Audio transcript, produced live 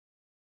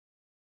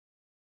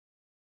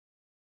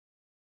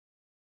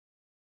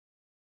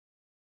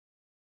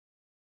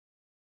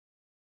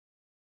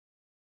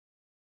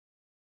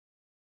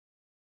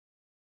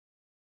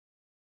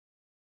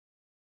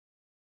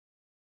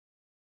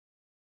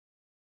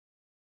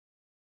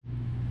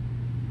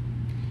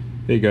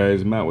Hey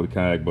guys, Matt with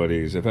Kayak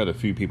Buddies. I've had a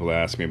few people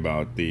ask me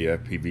about the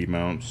FPV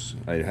mounts.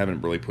 I haven't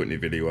really put any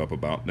video up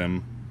about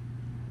them,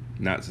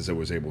 not since I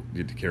was able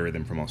to carry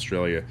them from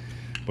Australia.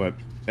 But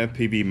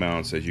FPV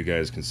mounts, as you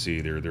guys can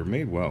see, they're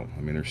made well.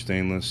 I mean, they're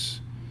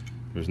stainless.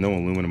 There's no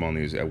aluminum on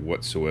these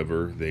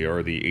whatsoever. They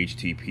are the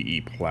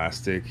HDPE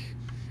plastic,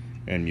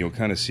 and you'll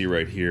kind of see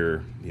right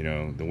here, you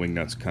know, the wing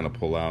nuts kind of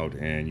pull out,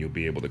 and you'll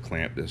be able to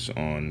clamp this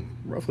on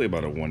roughly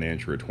about a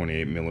 1-inch or a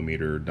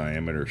 28mm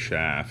diameter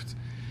shaft.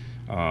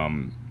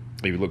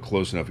 If you look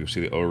close enough, you'll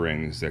see the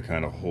O-rings that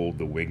kind of hold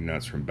the wing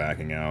nuts from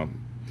backing out.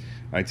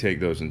 I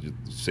take those and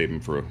just save them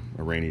for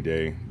a rainy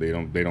day.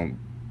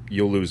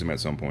 You'll lose them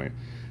at some point.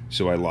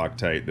 So I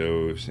Loctite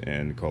those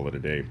and call it a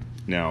day.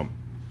 Now,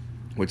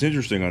 what's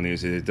interesting on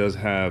these is it does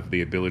have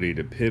the ability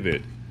to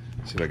pivot.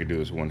 Let's see if I can do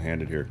this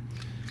one-handed here.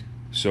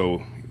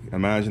 So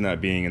imagine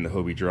that being in the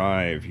Hobie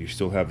drive, you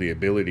still have the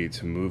ability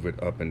to move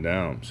it up and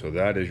down. So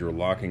that is your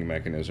locking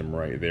mechanism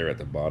right there at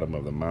the bottom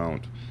of the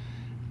mount.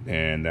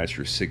 And that's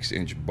your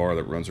 6-inch bar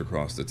that runs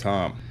across the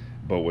top.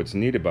 But what's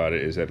neat about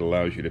it is that it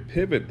allows you to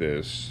pivot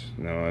this.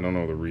 Now, I don't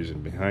know the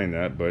reason behind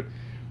that, but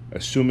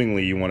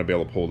assumingly you want to be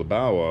able to pull the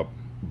bow up.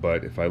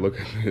 But if I look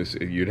at this,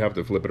 you'd have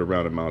to flip it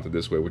around and mount it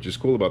this way, which is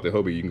cool about the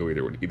Hobie. You can go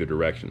either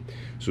direction.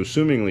 So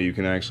assumingly you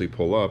can actually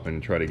pull up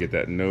and try to get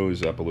that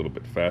nose up a little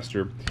bit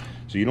faster.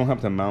 So you don't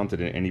have to mount it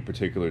in any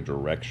particular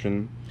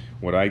direction.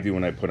 What I do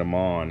when I put them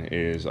on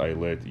is I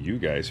let you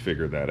guys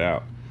figure that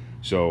out.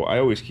 So I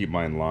always keep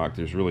mine locked.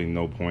 There's really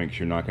no point because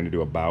you're not going to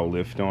do a bow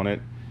lift on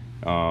it.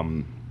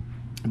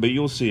 But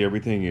you'll see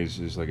everything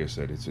is like I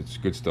said, it's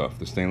good stuff.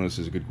 The stainless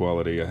is good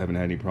quality. I haven't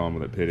had any problem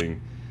with it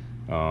pitting.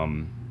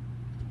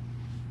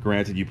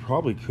 Granted, you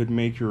probably could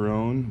make your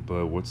own,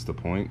 but what's the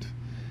point?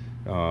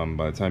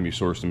 By the time you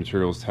source the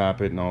materials,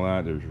 tap it and all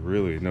that, there's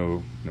really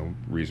no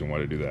reason why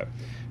to do that.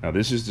 Now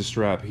this is the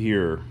strap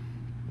here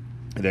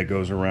that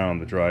goes around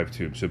the drive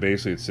tube. So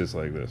basically it sits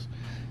like this.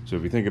 So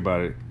if you think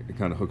about it, it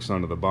kind of hooks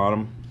onto the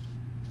bottom,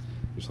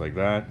 just like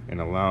that, and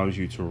allows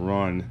you to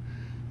run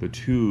the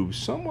tube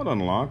somewhat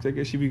unlocked, I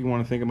guess if you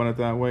want to think about it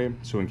that way.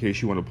 So in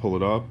case you want to pull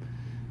it up,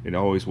 it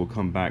always will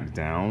come back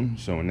down.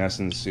 So in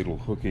essence, it'll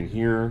hook in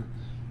here,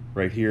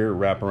 right here,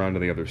 wrap around to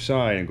the other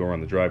side, and go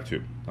around the drive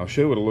tube. I'll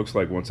show you what it looks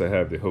like once I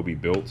have the Hobie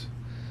built.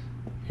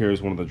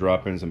 Here's one of the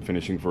drop-ins I'm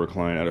finishing for a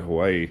client out of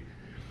Hawaii.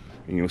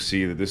 And you'll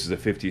see that this is a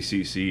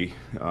 50cc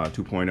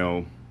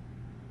 2.0,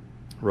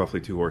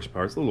 roughly 2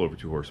 horsepower. It's a little over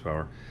 2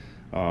 horsepower.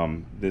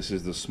 This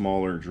is the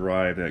smaller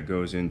drive that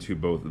goes into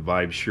both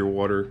Vibe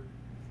Shearwater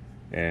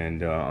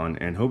and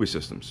Hobie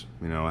systems.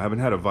 You know, I haven't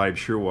had a Vibe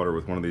Shearwater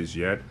with one of these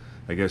yet.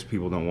 I guess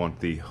people don't want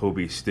the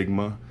Hobie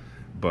stigma,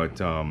 but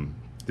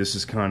this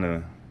is kind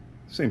of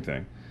the same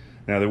thing.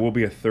 Now there will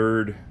be a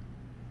third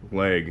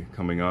leg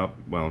coming up.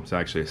 Well, it's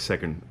actually a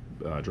second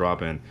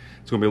drop-in.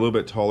 It's going to be a little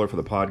bit taller for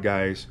the pod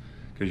guys,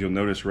 because you'll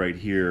notice right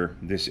here,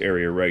 this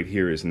area right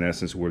here is in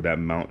essence where that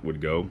mount would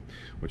go,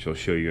 which I'll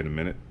show you in a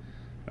minute.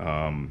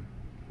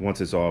 Once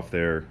it's off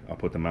there, I'll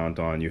put the mount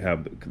on. You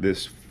have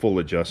this full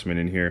adjustment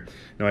in here.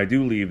 Now I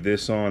do leave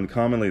this on.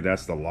 Commonly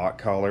that's the lock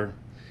collar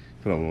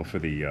for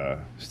the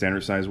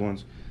standard size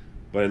ones.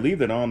 But I leave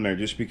that on there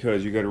just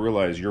because you got to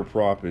realize your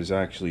prop is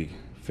actually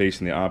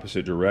facing the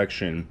opposite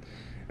direction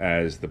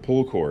as the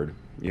pull cord,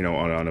 you know,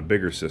 on a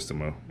bigger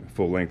system, a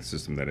full length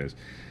system that is.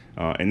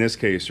 In this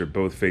case, they're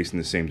both facing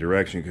the same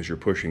direction because you're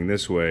pushing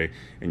this way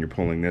and you're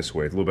pulling this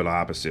way. It's a little bit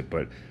opposite,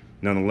 but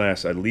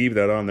nonetheless, I leave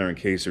that on there in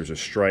case there's a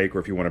strike or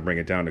if you want to bring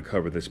it down to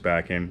cover this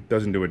back end.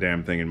 Doesn't do a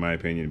damn thing in my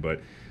opinion,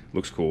 but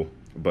looks cool.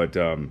 But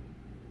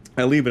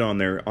I leave it on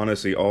there,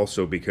 honestly,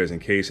 also because in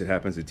case it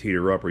happens to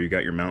teeter up or you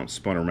got your mount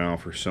spun around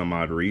for some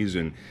odd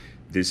reason,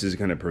 this is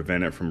going to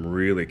prevent it from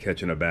really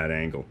catching a bad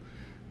angle.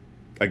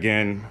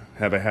 Again,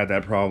 have I had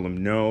that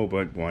problem? No,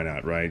 but why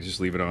not, right?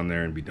 Just leave it on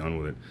there and be done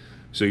with it.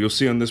 So you'll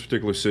see on this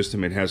particular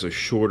system, it has a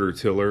shorter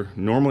tiller.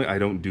 Normally, I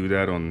don't do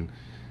that on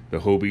the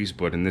Hobies,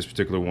 but in this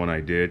particular one,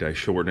 I did. I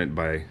shortened it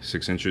by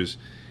 6 inches,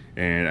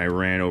 and I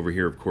ran over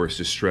here, of course,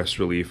 the stress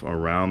relief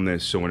around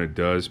this, so when it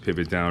does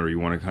pivot down or you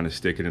want to kind of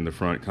stick it in the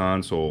front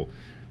console,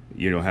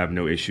 you don't have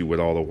no issue with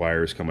all the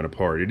wires coming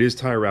apart. It is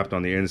tie wrapped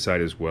on the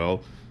inside as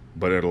well,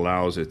 but it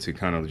allows it to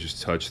kind of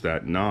just touch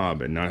that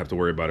knob and not have to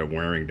worry about it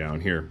wearing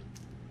down here.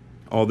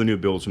 All the new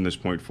builds from this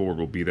point forward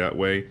will be that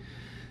way.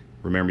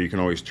 Remember, you can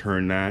always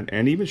turn that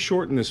and even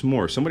shorten this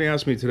more. Somebody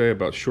asked me today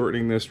about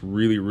shortening this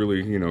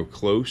really, you know,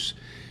 close.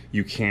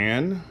 You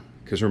can,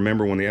 because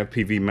remember, when the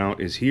FPV mount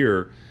is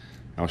here,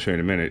 I'll show you in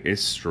a minute,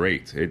 it's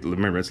straight.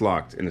 Remember, it's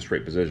locked in the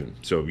straight position.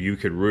 So you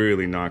could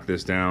really knock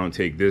this down,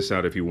 take this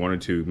out if you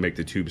wanted to, make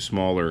the tube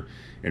smaller,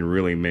 and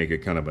really make it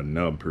kind of a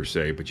nub per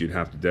se, but you'd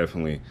have to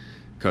definitely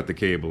cut the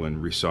cable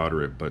and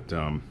resolder it. But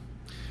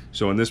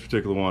so in this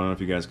particular one, I don't know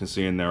if you guys can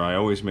see in there, I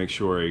always make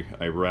sure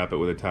I wrap it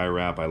with a tie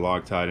wrap. I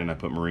Loctite and I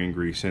put marine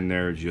grease in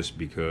there just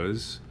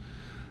because.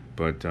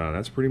 But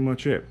that's pretty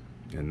much it.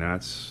 And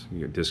that's,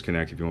 you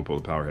disconnect if you want to pull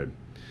the power head.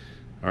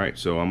 Alright,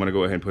 so I'm going to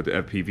go ahead and put the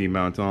FPV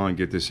mount on,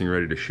 get this thing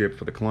ready to ship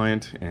for the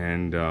client,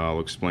 and I'll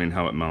explain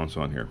how it mounts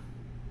on here.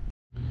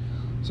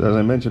 So as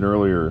I mentioned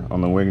earlier on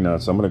the wing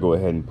nuts, I'm going to go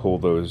ahead and pull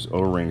those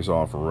O-rings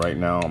off right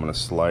now. I'm going to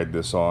slide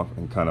this off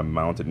and kind of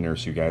mount it in there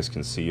so you guys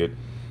can see it.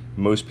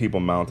 Most people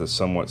mount this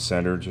somewhat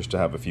centered just to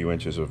have a few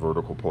inches of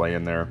vertical play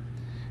in there.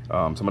 So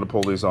I'm going to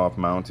pull these off,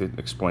 mount it,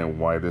 explain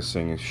why this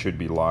thing should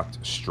be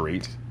locked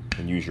straight,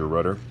 and use your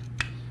rudder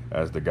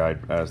as the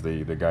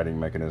guiding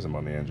mechanism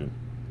on the engine.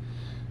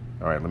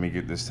 All right, let me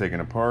get this taken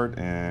apart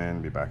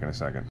and be back in a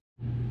second.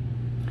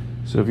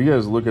 So if you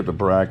guys look at the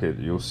bracket,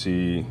 you'll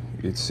see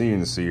it's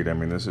CNC'd. I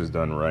mean, this is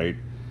done right.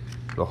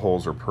 The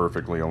holes are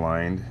perfectly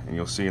aligned, and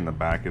you'll see in the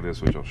back of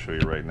this, which I'll show you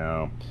right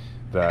now,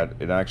 that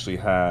it actually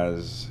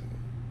has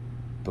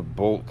the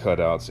bolt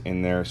cutouts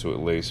in there so it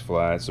lays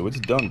flat. So it's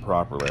done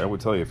properly. I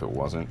would tell you if it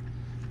wasn't.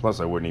 Plus,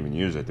 I wouldn't even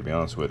use it, to be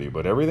honest with you.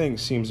 But everything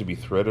seems to be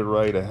threaded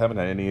right. I haven't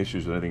had any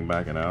issues with anything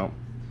backing out.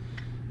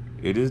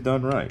 It is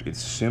done right.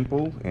 It's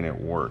simple and it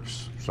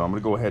works. So I'm going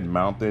to go ahead and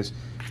mount this.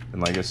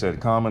 And like I said,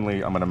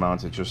 commonly I'm going to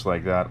mount it just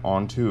like that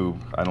on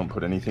tube. I don't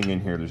put anything in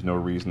here. There's no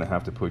reason to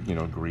have to put, you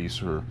know,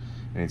 grease or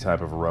any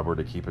type of rubber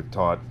to keep it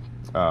taut.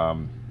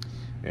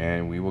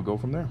 And we will go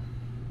from there.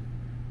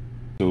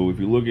 So if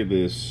you look at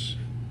this,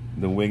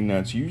 the wing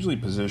nuts usually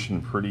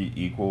position pretty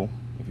equal.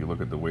 If you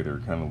look at the way they're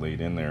kind of laid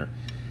in there.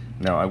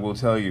 Now I will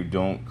tell you,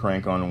 don't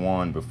crank on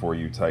one before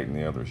you tighten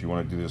the others. You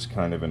want to do this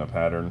kind of in a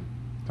pattern,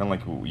 kind of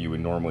like what you would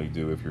normally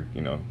do if you're,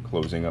 you know,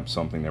 closing up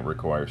something that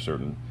requires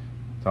certain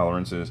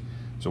tolerances.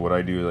 So what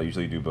I do is I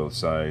usually do both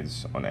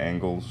sides on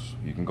angles.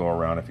 You can go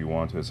around if you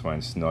want to. It's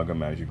fine. Snug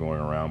them as you're going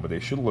around, but they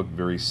should look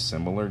very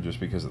similar just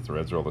because the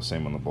threads are all the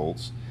same on the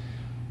bolts.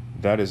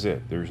 That is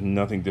it. There's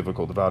nothing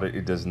difficult about it.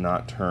 It does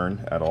not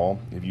turn at all.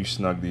 If you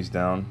snug these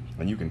down,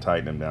 and you can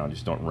tighten them down,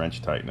 just don't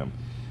wrench tighten them.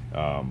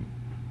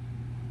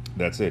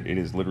 That's it. It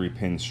is literally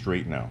pinned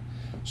straight now.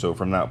 So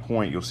from that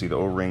point, you'll see the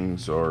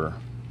O-rings are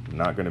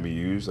not going to be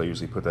used. I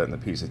usually put that in a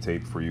piece of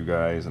tape for you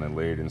guys, and I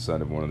lay it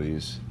inside of one of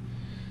these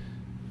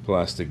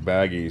plastic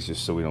baggies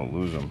just so we don't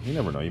lose them. You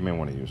never know, you may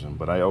want to use them,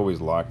 but I always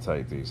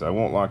Loctite these. I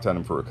won't Loctite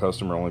them for a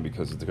customer only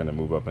because it's going to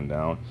move up and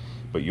down,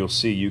 but you'll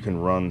see you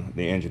can run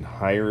the engine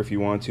higher if you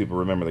want to, but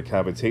remember the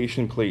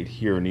cavitation plate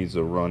here needs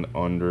to run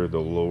under the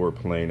lower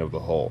plane of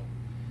the hull.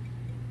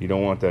 You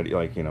don't want that,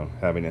 like, you know,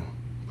 having to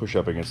push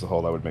up against the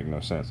hull. That would make no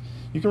sense.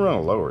 You can run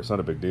it lower. It's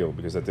not a big deal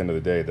because at the end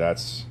of the day,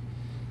 that's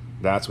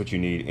what you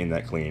need in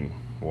that clean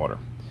water.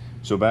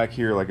 So back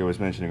here, like I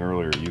was mentioning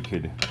earlier, you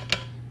could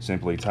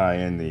simply tie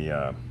in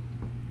the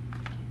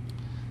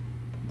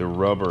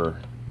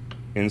rubber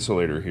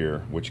insulator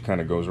here, which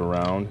kind of goes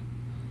around.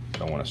 I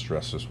don't want to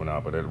stress this one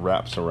out, but it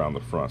wraps around the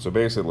front. So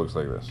basically it looks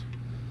like this.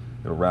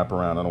 It'll wrap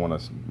around. I don't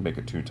want to make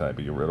it too tight,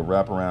 but it'll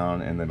wrap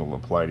around and then it'll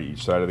apply to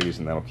each side of these,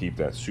 and that'll keep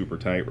that super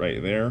tight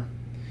right there.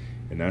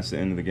 And that's the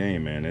end of the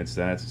game, man. It's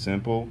that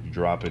simple. You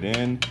drop it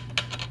in.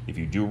 If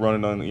you do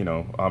run it on, you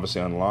know,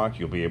 obviously unlocked,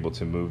 you'll be able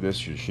to move this.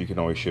 She can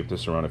always shift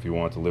this around if you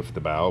want to lift the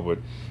bow, but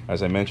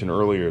as I mentioned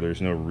earlier,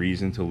 there's no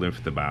reason to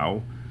lift the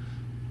bow.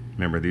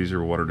 Remember, these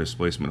are water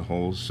displacement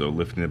holes, so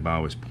lifting the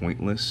bow is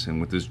pointless.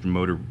 And with this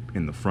motor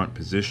in the front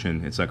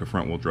position, it's like a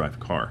front-wheel drive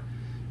car.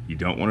 You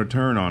don't want to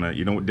turn on it.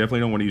 You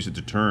definitely don't want to use it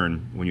to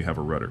turn when you have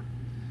a rudder.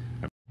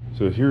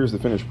 So here's the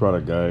finished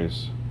product,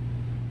 guys.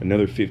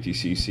 Another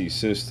 50cc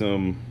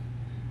system,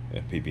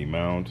 FPV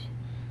mount,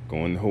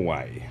 going to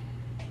Hawaii.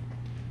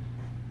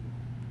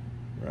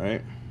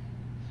 Right?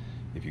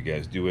 If you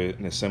guys do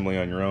an assembly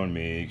on your own,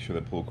 make sure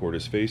the pull cord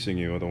is facing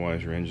you,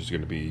 otherwise your engine's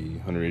going to be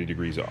 180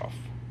 degrees off.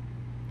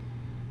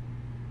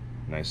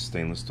 Nice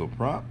stainless steel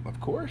prop, of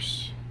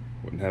course.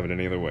 Wouldn't have it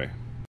any other way.